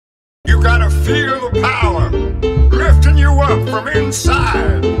You gotta feel the power lifting you up from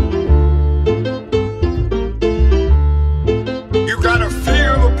inside. You gotta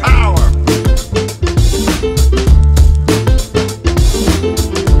feel the power.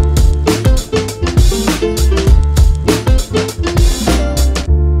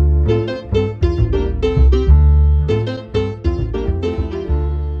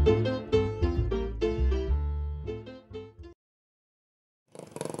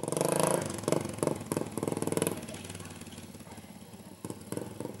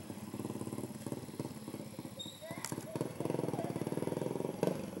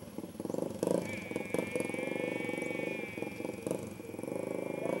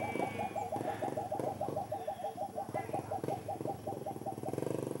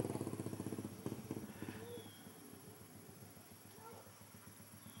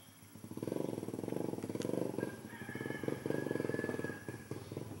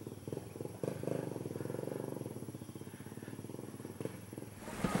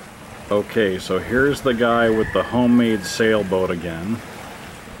 Okay, so here's the guy with the homemade sailboat again.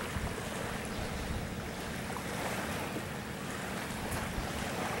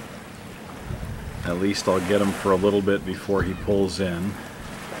 At least I'll get him for a little bit before he pulls in.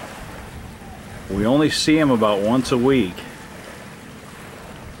 We only see him about once a week.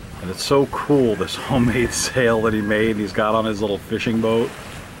 And it's so cool, this homemade sail that he made, he's got on his little fishing boat.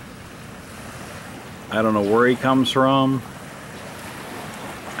 I don't know where he comes from.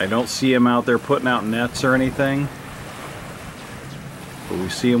 I don't see him out there putting out nets or anything, but we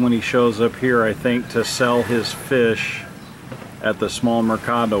see him when he shows up here, I think, to sell his fish at the small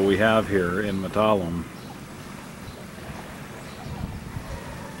mercado we have here in Matalam.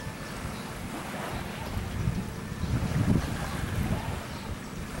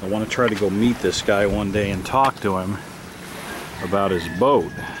 I want to try to go meet this guy one day and talk to him about his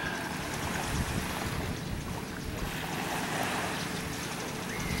boat.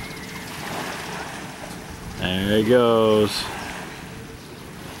 There he goes.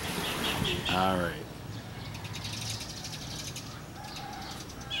 All right.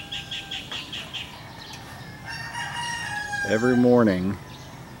 Every morning,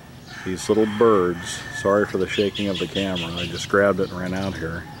 these little birds, sorry for the shaking of the camera, I just grabbed it and ran out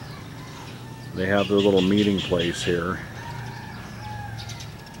here. They have their little meeting place here.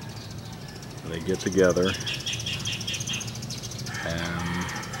 They get together and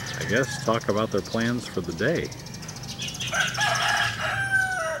I guess talk about their plans for the day.